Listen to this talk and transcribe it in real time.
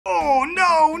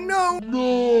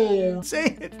No.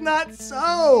 Say it's not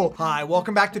so. Hi,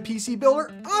 welcome back to PC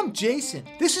Builder. I'm Jason.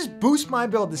 This is Boost My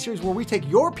Build, the series where we take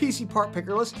your PC part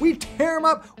picker list, we tear them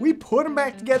up, we put them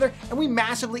back together, and we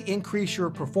massively increase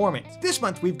your performance. This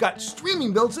month, we've got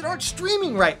streaming builds that aren't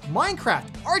streaming right,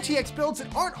 Minecraft, RTX builds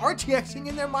that aren't RTXing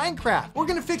in their Minecraft. We're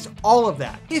gonna fix all of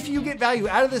that. If you get value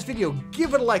out of this video,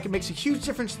 give it a like. It makes a huge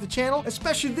difference to the channel,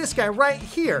 especially this guy right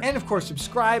here. And of course,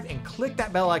 subscribe and click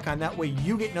that bell icon. That way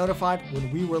you get notified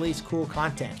when we release cool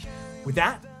content. With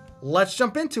that, let's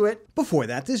jump into it. Before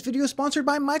that, this video is sponsored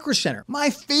by Micro Center, my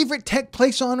favorite tech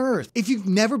place on earth. If you've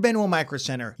never been to a Micro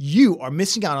Center, you are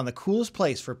missing out on the coolest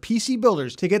place for PC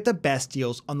builders to get the best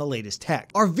deals on the latest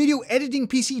tech. Our video editing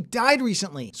PC died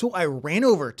recently, so I ran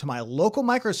over to my local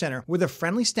Micro Center where the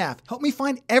friendly staff helped me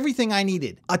find everything I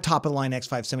needed. A top-of-the-line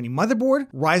X570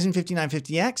 motherboard, Ryzen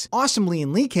 5950X, awesome Lee &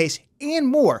 Lee case, and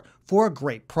more for a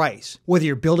great price. Whether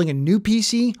you're building a new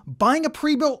PC, buying a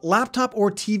pre-built laptop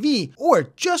or TV, or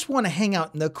just want to hang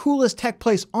out in the coolest tech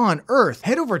place on earth,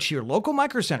 head over to your local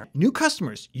Micro Center. New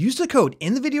customers, use the code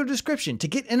in the video description to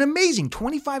get an amazing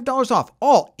 $25 off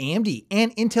all AMD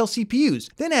and Intel CPUs.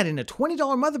 Then add in a $20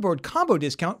 motherboard combo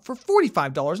discount for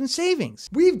 $45 in savings.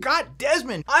 We've got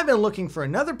Desmond. I've been looking for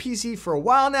another PC for a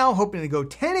while now, hoping to go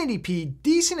 1080p,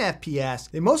 decent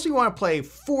FPS. They mostly want to play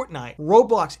Fortnite,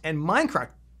 Roblox, and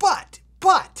Minecraft.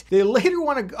 But they later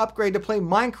want to upgrade to play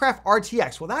Minecraft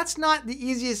RTX. Well, that's not the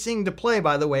easiest thing to play,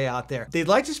 by the way, out there. They'd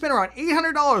like to spend around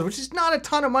 $800, which is not a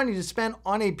ton of money to spend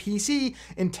on a PC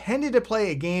intended to play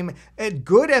a game at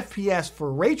good FPS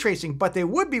for ray tracing, but they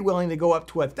would be willing to go up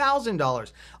to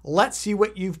 $1,000. Let's see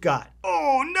what you've got.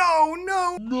 Oh,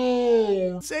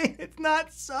 no. Say it's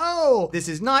not so. This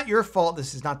is not your fault.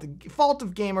 This is not the fault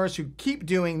of gamers who keep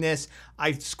doing this.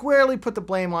 I squarely put the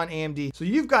blame on AMD. So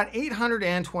you've got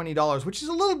 $820, which is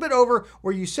a little bit over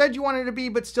where you said you wanted to be,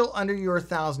 but still under your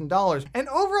 $1,000. And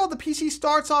overall, the PC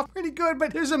starts off pretty good,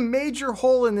 but there's a major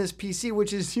hole in this PC,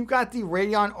 which is you've got the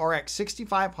Radeon RX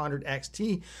 6500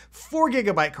 XT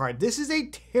 4GB card. This is a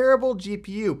terrible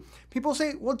GPU. People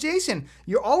say, well, Jason,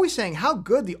 you're always saying how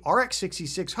good the RX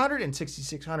 6600 and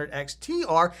 6600 XT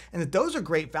are, and that those are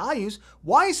great values.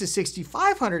 Why is the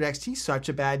 6500 XT such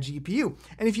a bad GPU?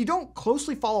 And if you don't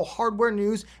closely follow hardware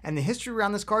news and the history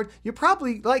around this card, you're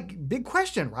probably like, big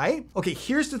question, right? Okay,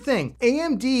 here's the thing.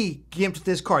 AMD gimped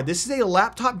this card. This is a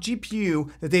laptop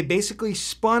GPU that they basically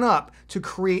spun up to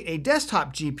create a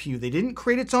desktop GPU. They didn't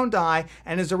create its own die,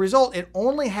 and as a result, it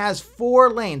only has 4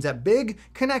 lanes. That big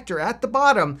connector at the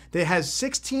bottom that has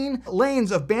 16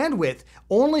 lanes of bandwidth,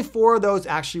 only 4 of those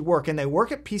actually work, and they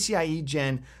work at PCIe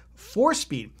Gen 4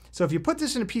 speed. So if you put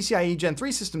this in a PCIe Gen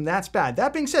 3 system, that's bad.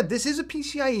 That being said, this is a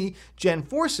PCIe Gen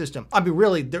 4 system. I mean,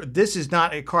 really, this is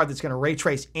not a card that's going to ray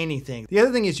trace anything. The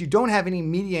other thing is you don't have any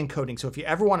media encoding. So if you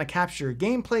ever want to capture your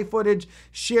gameplay footage,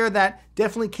 share that,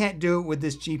 definitely can't do it with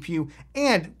this GPU.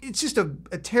 And it's just a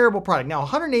terrible product. Now,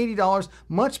 $180,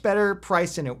 much better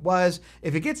price than it was.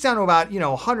 If it gets down to about,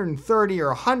 $130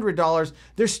 or $100,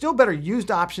 there's still better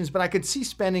used options, but I could see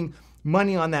spending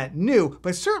money on that new,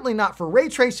 but certainly not for ray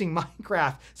tracing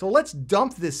Minecraft. So let's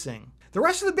dump this thing. The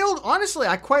rest of the build, honestly,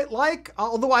 I quite like,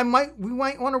 although we might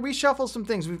want to reshuffle some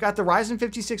things. We've got the Ryzen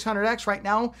 5600X right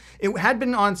now. It had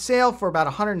been on sale for about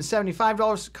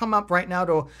 $175, come up right now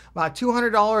to about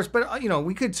 $200, but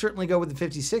we could certainly go with the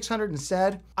 5600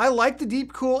 instead. I like the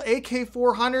Deepcool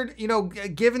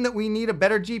AK400. Given that we need a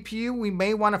better GPU, we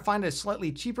may want to find a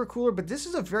slightly cheaper cooler, but this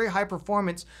is a very high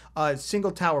performance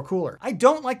single tower cooler. I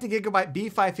don't like the Gigabyte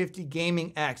B550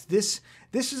 Gaming X.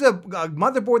 This is a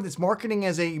motherboard that's marketing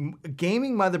as a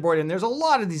gaming motherboard, and there's a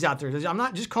lot of these out there. I'm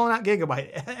not just calling out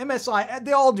Gigabyte. MSI,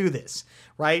 they all do this,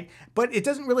 right? But it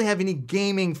doesn't really have any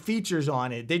gaming features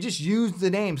on it. They just use the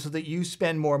name so that you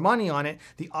spend more money on it.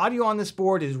 The audio on this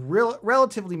board is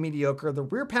relatively mediocre. The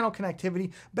rear panel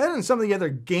connectivity, better than some of the other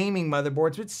gaming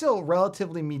motherboards, but still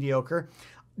relatively mediocre.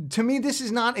 To me, this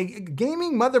is not a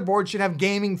gaming motherboard. Should have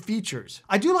gaming features.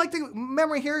 I do like the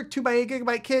memory here, 2x8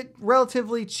 gigabyte kit,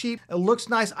 relatively cheap. It looks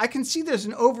nice. I can see there's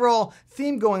an overall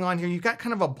theme going on here. You've got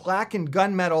kind of a black and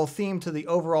gunmetal theme to the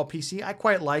overall PC. I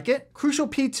quite like it. Crucial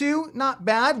P2, not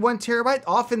bad, 1 terabyte.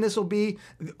 Often this will be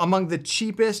among the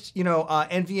cheapest,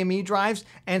 NVMe drives,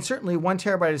 and certainly 1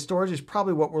 terabyte of storage is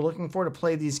probably what we're looking for to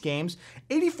play these games.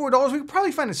 $84, we could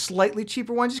probably find a slightly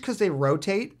cheaper one just because they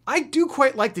rotate. I do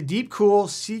quite like the Deepcool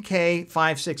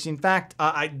CK560. In fact,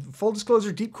 full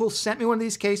disclosure, Deepcool sent me one of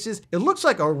these cases. It looks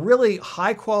like a really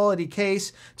high quality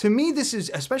case. To me, this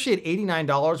is, especially at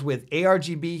 $89 with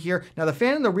ARGB here. Now the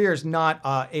fan in the rear is not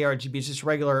ARGB, it's just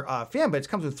regular fan, but it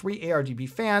comes with 3 ARGB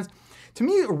fans. to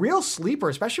me, a real sleeper,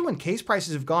 especially when case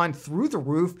prices have gone through the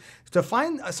roof. To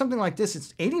find something like this,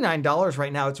 it's $89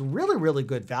 right now. It's really, really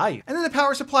good value. And then the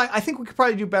power supply, I think we could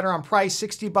probably do better on price.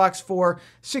 60 bucks for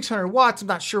 600 watts. I'm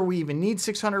not sure we even need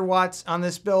 600 watts on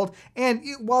this build. And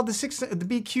while the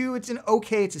BQ, it's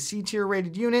it's a C tier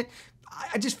rated unit,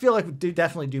 I just feel like we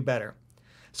definitely do better.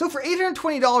 So for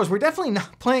 $820, we're definitely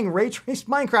not playing ray traced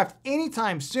Minecraft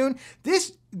anytime soon.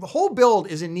 This whole build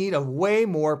is in need of way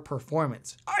more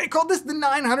performance. I called this the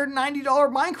 $990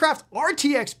 Minecraft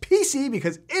RTX PC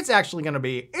because it's actually going to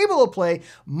be able to play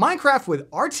Minecraft with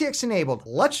RTX enabled.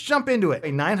 Let's jump into it.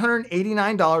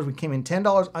 $989, we came in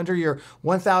 $10 under your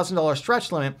 $1,000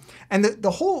 stretch limit. And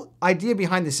the whole idea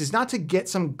behind this is not to get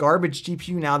some garbage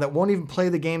GPU now that won't even play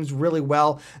the games really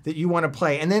well that you want to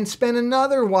play, and then spend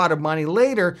another wad of money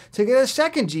later to get a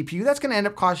second GPU that's going to end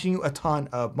up costing you a ton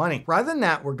of money. Rather than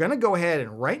that, we're going to go ahead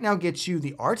and right now get you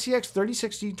the RTX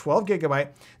 3060 12 gigabyte.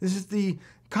 This is the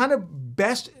kind of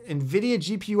best NVIDIA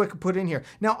GPU I could put in here.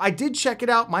 Now, I did check it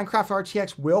out. Minecraft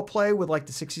RTX will play with like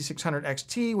the 6600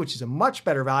 XT, which is a much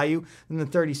better value than the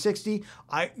 3060.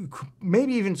 I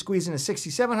maybe even squeeze in a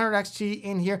 6700 XT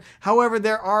in here. However,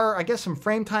 there are, I guess, some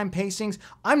frame time pacings.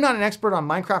 I'm not an expert on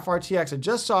Minecraft RTX. I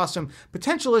just saw some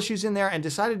potential issues in there and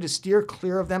decided to steer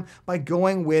clear of them by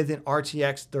going with an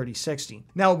RTX 3060.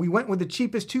 Now, we went with the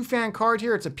cheapest 2-fan card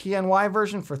here. It's a PNY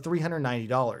version for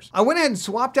 $390. I went ahead and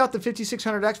swapped out the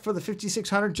 5600X for the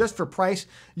 5600 just for price.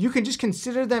 You can just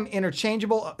consider them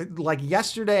interchangeable. Like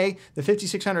yesterday, the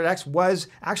 5600X was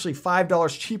actually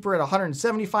 $5 cheaper at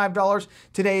 $175.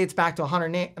 Today, it's back to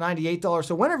 $198.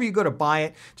 So whenever you go to buy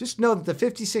it, just know that the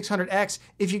 5600X,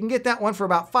 if you can get that one for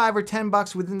about $5 or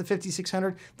 $10 within the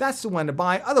 5600, that's the one to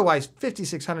buy. Otherwise,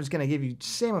 5600 is going to give you the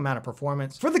same amount of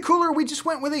performance. For the cooler, we just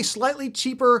went with a slightly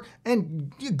cheaper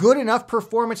and good enough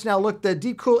performance. Now look, the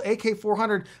Deepcool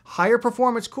AK400, higher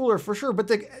performance cooler for sure,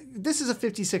 but this is a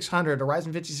 5600, a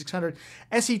Ryzen 5600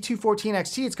 SE214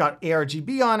 XT. It's got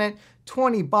ARGB on it,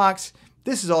 $20.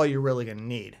 This is all you're really gonna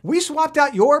need. We swapped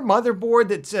out your motherboard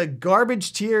that's a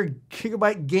garbage tier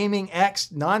Gigabyte Gaming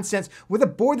X nonsense with a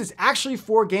board that's actually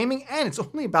for gaming, and it's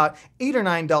only about $8 or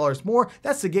 $9 more.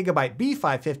 That's the Gigabyte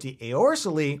B550 Aorus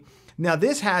Elite. Now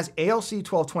this has ALC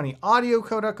 1220 audio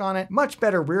codec on it, much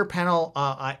better rear panel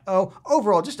I/O.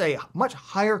 Overall, just a much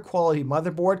higher quality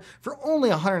motherboard for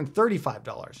only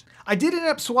 $135. I did end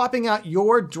up swapping out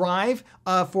your drive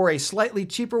for a slightly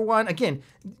cheaper one. Again,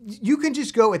 you can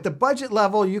just go at the budget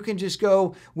level, you can just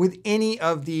go with any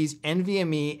of these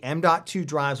NVMe M.2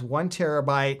 drives, 1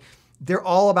 terabyte. They're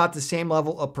all about the same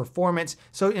level of performance.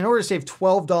 So in order to save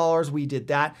 $12, we did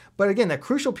that. But again, that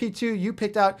Crucial P2 you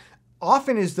picked out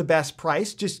often is the best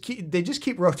price. They just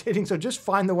keep rotating, so just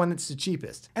find the one that's the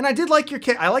cheapest. And I did like your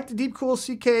kit. I like the Deepcool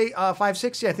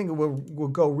CK560. I think it will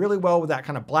go really well with that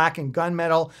kind of black and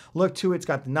gunmetal look to it. It's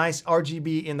got the nice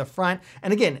RGB in the front.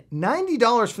 And again,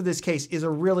 $90 for this case is a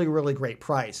really, really great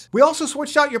price. We also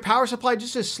switched out your power supply,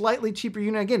 just a slightly cheaper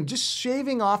unit. Again, just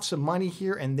shaving off some money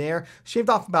here and there. Shaved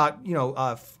off about,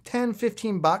 $10,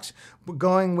 $15,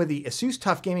 going with the Asus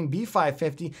Tough Gaming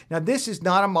B550. Now this is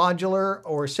not a modular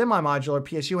or semi-modular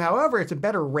PSU. However, it's a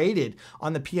better rated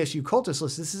on the PSU Cultist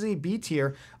list. This is a B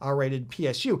tier rated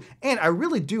PSU. And I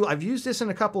really do, I've used this in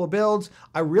a couple of builds.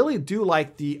 I really do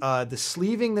like the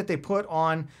sleeving that they put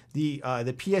on the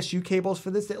PSU cables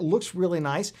for this. It looks really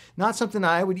nice. Not something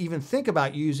I would even think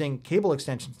about using cable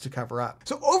extensions to cover up.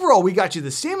 So overall, we got you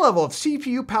the same level of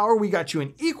CPU power. We got you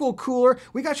an equal cooler.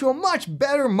 We got you a much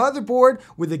better motherboard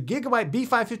with a Gigabyte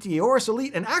B550 Aorus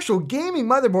Elite, an actual gaming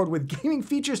motherboard with gaming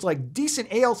features like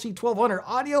decent ALC 1200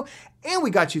 audio, and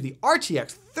we got you the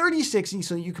RTX 3060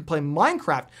 so you can play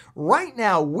Minecraft right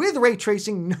now with ray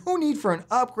tracing. No need for an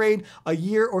upgrade a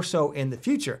year or so in the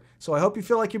future. So I hope you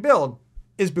feel like your build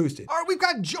is boosted. All right, we've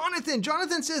got Jonathan.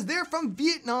 Jonathan says they're from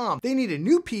Vietnam. They need a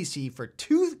new PC for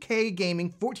 2K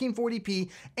gaming, 1440p,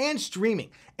 and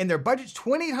streaming. And their budget's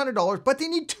 $2,800, but they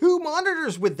need 2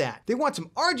 monitors with that. They want some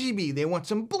RGB, they want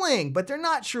some bling, but they're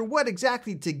not sure what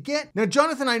exactly to get. Now,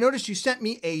 Jonathan, I noticed you sent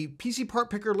me a PC part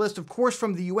picker list, of course,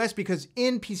 from the US, because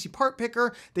in PC part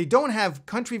picker, they don't have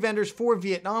country vendors for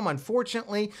Vietnam,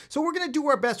 unfortunately. So we're gonna do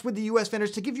our best with the US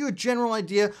vendors to give you a general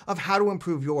idea of how to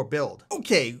improve your build.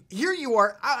 Okay, here you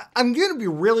are. I'm gonna be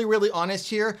really, really honest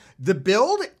here. The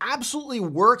build absolutely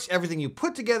works. Everything you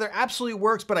put together absolutely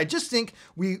works, but I just think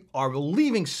we are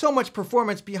leaving so much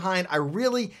performance behind. I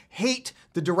really hate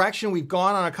the direction we've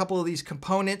gone on a couple of these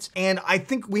components, and I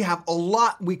think we have a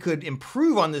lot we could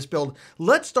improve on this build.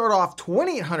 Let's start off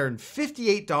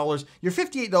 $2,858. You're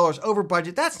 $58 over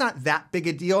budget. That's not that big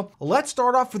a deal. Let's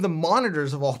start off with the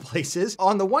monitors of all places.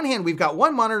 On the one hand, we've got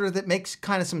one monitor that makes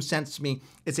kind of some sense to me.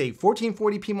 It's a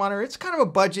 1440p monitor. It's kind of a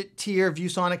budget tier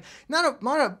ViewSonic. Not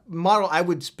a model I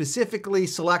would specifically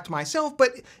select myself,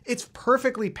 but it's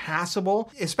perfectly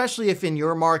passable, especially if in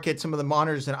your market, some of the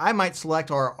monitors that I might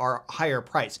select are higher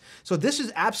price. So this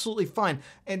is absolutely fine,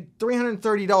 and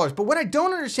 $330. But what I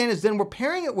don't understand is then we're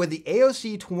pairing it with the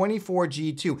AOC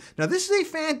 24G2. Now this is a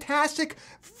fantastic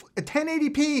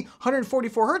 1080p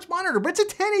 144 hertz monitor, but it's a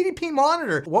 1080p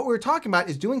monitor. What we're talking about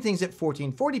is doing things at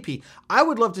 1440p. I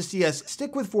would love to see us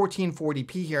stick with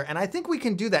 1440p here, and I think we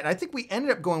can do that. And I think we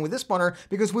ended up going with this monitor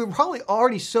because we were probably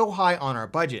already so high on our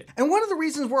budget. And one of the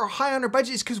reasons we're high on our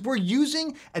budget is because we're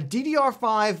using a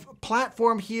DDR5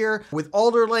 platform here with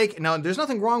Alder Lake. Now, there's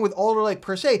nothing wrong with Alder Lake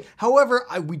per se. However,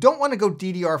 we don't want to go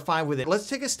DDR5 with it. Let's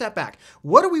take a step back.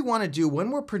 What do we want to do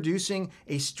when we're producing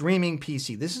a streaming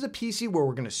PC? This is a PC where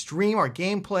we're going to stream our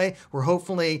gameplay. We're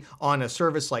hopefully on a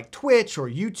service like Twitch or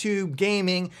YouTube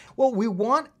gaming. Well, we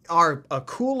want a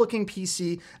cool looking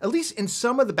PC, at least in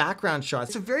some of the background shots.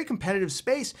 It's a very competitive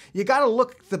space. You got to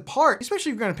look the part,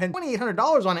 especially if you're going to spend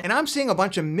 $2,800 on it. And I'm seeing a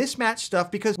bunch of mismatched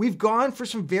stuff because we've gone for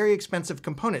some very expensive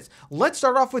components. Let's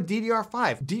start off with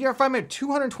DDR5. DDR5 at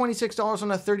 $226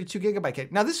 on a 32 gigabyte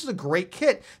kit. Now this is a great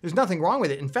kit. There's nothing wrong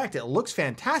with it. In fact, it looks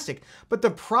fantastic. But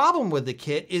the problem with the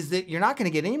kit is that you're not going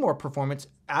to get any more performance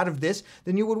out of this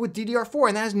than you would with DDR4.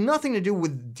 And that has nothing to do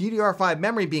with DDR5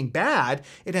 memory being bad.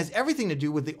 It has everything to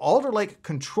do with the Alder Lake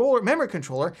controller, memory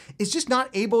controller is just not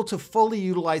able to fully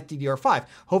utilize DDR5.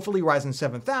 Hopefully Ryzen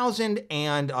 7000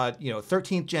 and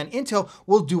 13th gen Intel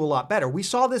will do a lot better. We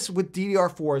saw this with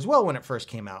DDR4 as well when it first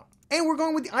came out. And we're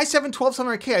going with the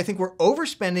i7-12700K. I think we're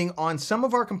overspending on some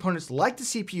of our components like the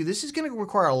CPU. This is going to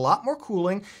require a lot more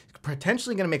cooling,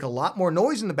 potentially going to make a lot more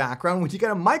noise in the background when you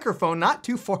got a microphone not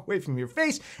too far away from your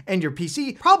face and your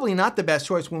PC. Probably not the best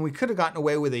choice when we could have gotten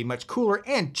away with a much cooler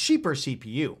and cheaper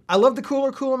CPU. I love the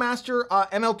Cooler Master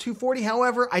ML240.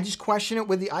 However, I just question it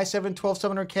with the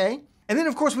i7-12700K. And then,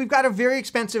 of course, we've got a very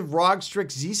expensive ROG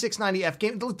Strix Z690F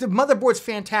game. The motherboard's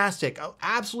fantastic,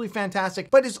 absolutely fantastic,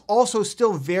 but it's also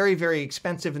still very, very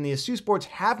expensive, and the ASUS boards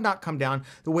have not come down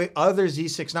the way other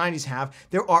Z690s have.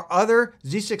 There are other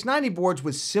Z690 boards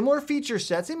with similar feature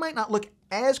sets. They might not look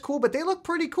as cool, but they look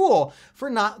pretty cool for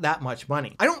not that much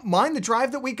money. I don't mind the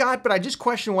drive that we got, but I just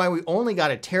question why we only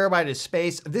got 1 terabyte of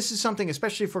space. This is something,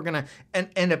 especially if we're gonna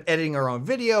end up editing our own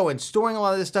video and storing a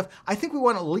lot of this stuff, I think we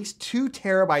want at least 2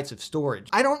 terabytes of storage.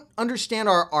 I don't understand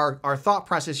our thought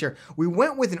process here. We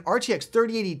went with an RTX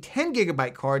 3080 10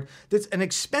 gigabyte card that's an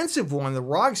expensive one, the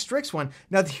ROG Strix one.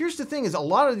 Now, here's the thing is a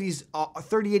lot of these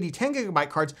 3080 10 gigabyte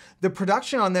cards, the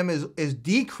production on them is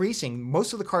decreasing.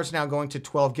 Most of the cards now going to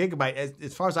 12 gigabyte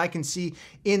as far as I can see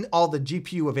in all the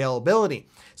GPU availability.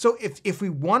 So if we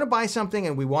want to buy something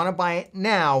and we want to buy it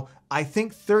now, I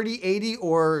think 3080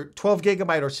 or 12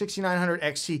 gigabyte or 6900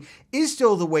 XT is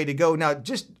still the way to go. Now,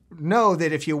 just know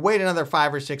that if you wait another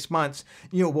 5 or 6 months,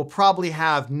 we'll probably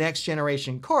have next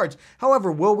generation cards.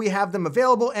 However, will we have them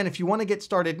available? And if you want to get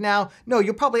started now, no,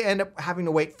 you'll probably end up having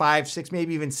to wait 5, 6,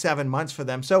 maybe even 7 months for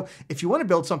them. So if you want to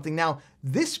build something now,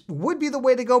 this would be the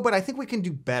way to go, but I think we can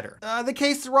do better. The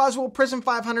case, the Roswell Prism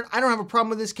 500, I don't have a problem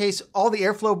with this case. All the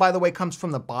airflow, by the way, comes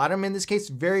from the bottom in this case.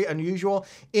 Very unusual.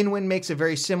 Inwin makes a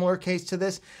very similar case to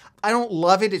this. I don't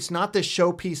love it. It's not the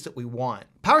showpiece that we want.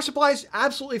 Power supply is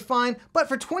absolutely fine, but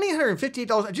for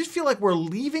 $2,858, I just feel like we're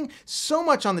leaving so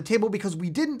much on the table because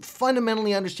we didn't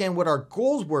fundamentally understand what our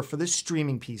goals were for this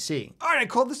streaming PC. All right, I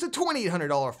called this a $2,800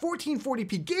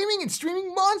 1440p gaming and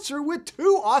streaming monster with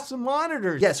 2 awesome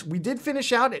monitors. Yes, we did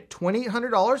finish out at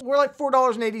 $2,800. We're like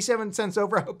 $4.87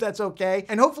 over. I hope that's okay.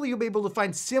 And hopefully you'll be able to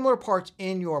find similar parts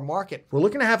in your market. We're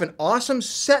looking to have an awesome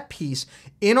set piece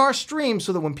in our stream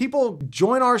so that when people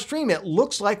join our stream, it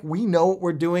looks like we know what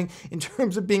we're doing in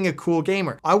terms of being a cool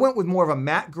gamer. I went with more of a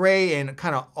matte gray and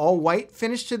kind of all white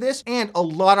finish to this and a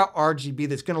lot of RGB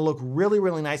that's going to look really,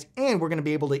 really nice, and we're going to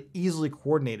be able to easily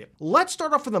coordinate it. Let's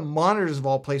start off with the monitors of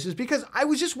all places because I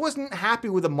just wasn't happy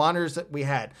with the monitors that we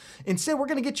had. Instead, we're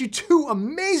going to get you 2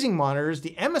 amazing monitors,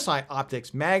 the MSI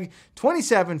Optics Mag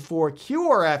 274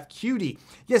 QRF QD.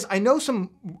 Yes, I know some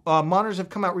monitors have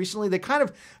come out recently. They kind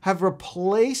of have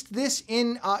replaced this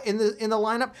in the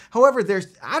lineup. However, they're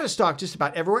out of stock just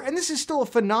about everywhere, and this is still a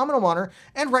phenomenal monitor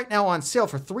and right now on sale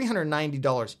for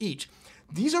 $390 each.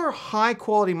 These are high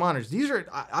quality monitors. These are,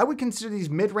 I would consider these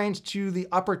mid-range to the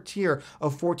upper tier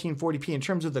of 1440p in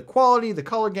terms of the quality, the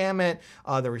color gamut,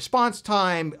 the response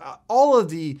time, all of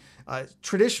the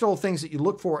traditional things that you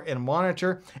look for in a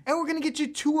monitor, and we're gonna get you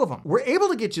 2 of them. We're able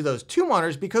to get you those 2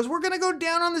 monitors because we're gonna go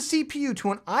down on the CPU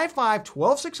to an i5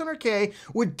 12600K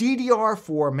with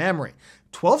DDR4 memory.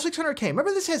 12600K,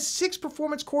 remember this has 6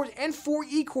 performance cores and 4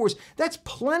 E-cores. That's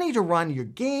plenty to run your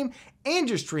game and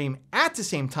your stream at the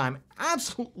same time.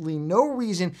 Absolutely no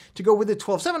reason to go with the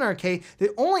 12700K that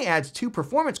only adds 2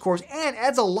 performance cores and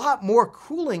adds a lot more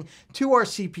cooling to our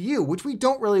CPU, which we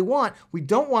don't really want. We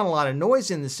don't want a lot of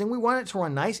noise in this thing. We want it to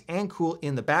run nice and cool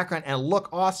in the background and look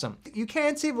awesome. You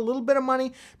can save a little bit of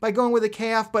money by going with a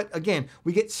KF, but again,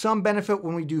 we get some benefit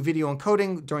when we do video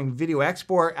encoding, during video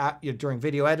export, during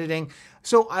video editing.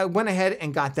 So I went ahead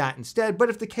and got that instead. But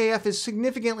if the KF is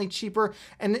significantly cheaper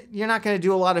and you're not going to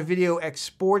do a lot of video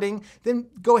exporting, then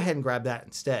go ahead and grab that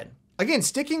instead. Again,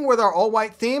 sticking with our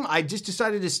all-white theme, I just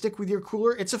decided to stick with your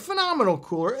cooler. It's a phenomenal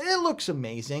cooler. It looks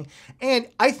amazing. And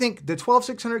I think the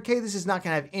 12600K, this is not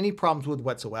going to have any problems with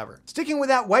whatsoever. Sticking with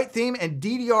that white theme and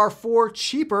DDR4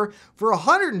 cheaper, for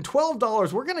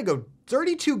 $112, we're going to go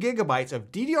 32 gigabytes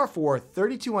of DDR4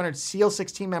 3200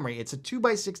 CL16 memory. It's a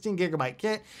 2x16 gigabyte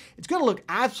kit. It's going to look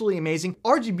absolutely amazing.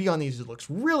 RGB on these looks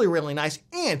really, really nice.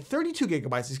 And 32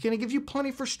 gigabytes is going to give you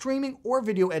plenty for streaming or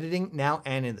video editing now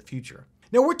and in the future.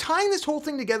 Now we're tying this whole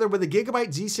thing together with a Gigabyte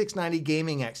Z690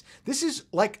 Gaming X. This is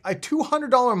like a $200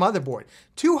 motherboard.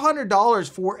 $200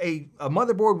 for a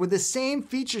motherboard with the same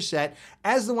feature set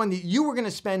as the one that you were gonna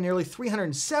spend nearly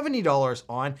 $370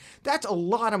 on. That's a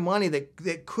lot of money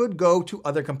that could go to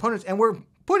other components, and we're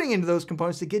putting into those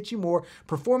components to get you more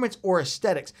performance or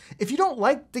aesthetics. If you don't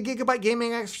like the Gigabyte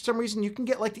Gaming X for some reason, you can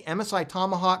get like the MSI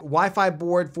Tomahawk Wi-Fi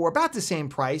board for about the same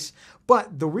price.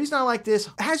 But the reason I like this,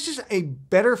 it has just a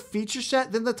better feature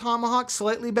set than the Tomahawk,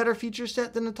 slightly better feature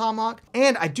set than the Tomahawk.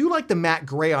 And I do like the matte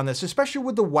gray on this, especially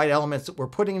with the white elements that we're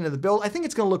putting into the build. I think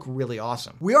it's gonna look really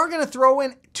awesome. We are gonna throw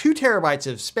in 2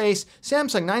 terabytes of space,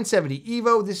 Samsung 970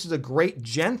 EVO. This is a great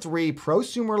Gen 3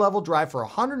 prosumer level drive for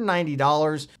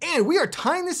 $190. And we are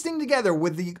tying this thing together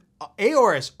with the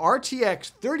AORUS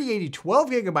RTX 3080 12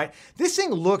 gigabyte. This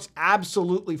thing looks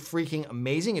absolutely freaking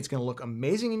amazing. It's gonna look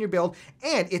amazing in your build,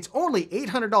 and it's only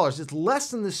 $800. It's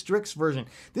less than the Strix version.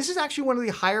 This is actually one of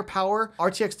the higher power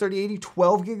RTX 3080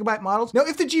 12 gigabyte models. Now,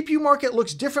 if the GPU market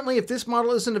looks differently, if this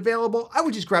model isn't available, I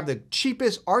would just grab the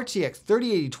cheapest RTX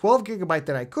 3080 12 gigabyte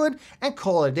that I could and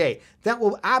call it a day. That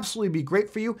will absolutely be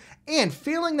great for you. And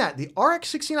failing that, the RX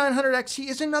 6900 XT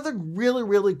is another really,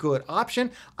 really good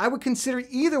option. I would consider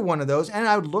either one of those, and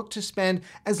I would look to spend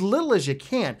as little as you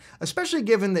can, especially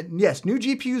given that, yes, new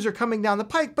GPUs are coming down the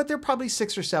pike, but they're probably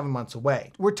 6 or 7 months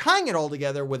away. We're tying it all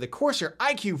together with a Corsair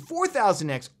iCUE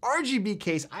 4000X RGB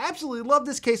case. I absolutely love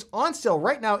this case, on sale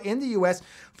right now in the US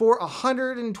for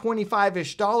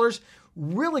 $125-ish.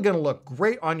 Really gonna look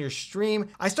great on your stream.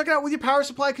 I stuck it out with your power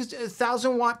supply because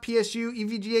 1000 watt PSU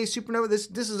EVGA Supernova.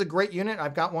 This is a great unit.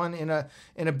 I've got one in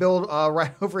a build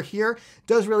right over here.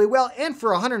 Does really well, and for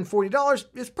 $140,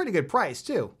 it's a pretty good price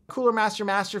too. Cooler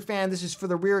Master fan. This is for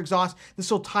the rear exhaust. This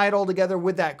will tie it all together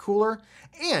with that cooler.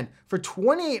 And for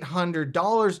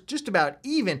 $2,800, just about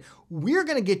even, we're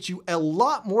gonna get you a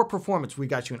lot more performance. We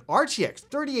got you an RTX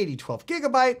 3080 12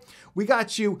 gigabyte. We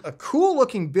got you a cool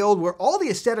looking build where all the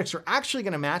aesthetics are actually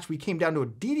gonna match. We came down to a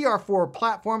DDR4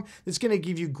 platform that's gonna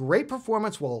give you great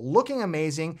performance while looking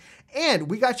amazing. And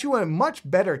we got you a much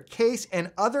better case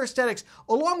and other aesthetics,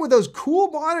 along with those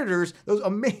cool monitors, those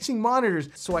amazing monitors.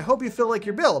 So I hope you feel like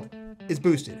your build is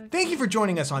boosted. Thank you for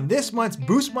joining us on this month's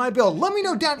Boost My Build. Let me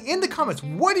know down in the comments,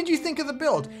 what did you think of the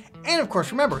build? And of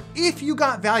course, remember, if you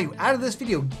got value out of this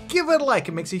video, give it a like.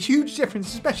 It makes a huge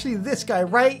difference, especially this guy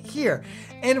right here.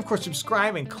 And of course,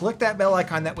 subscribe and click that bell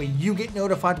icon. That way you get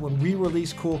notified when we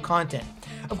release cool content.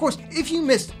 Of course, if you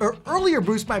missed our earlier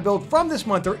Boost My Build from this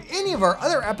month or any of our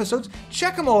other episodes,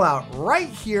 check them all out right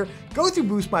here. Go through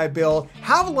Boost My Build,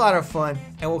 have a lot of fun,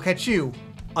 and we'll catch you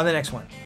on the next one.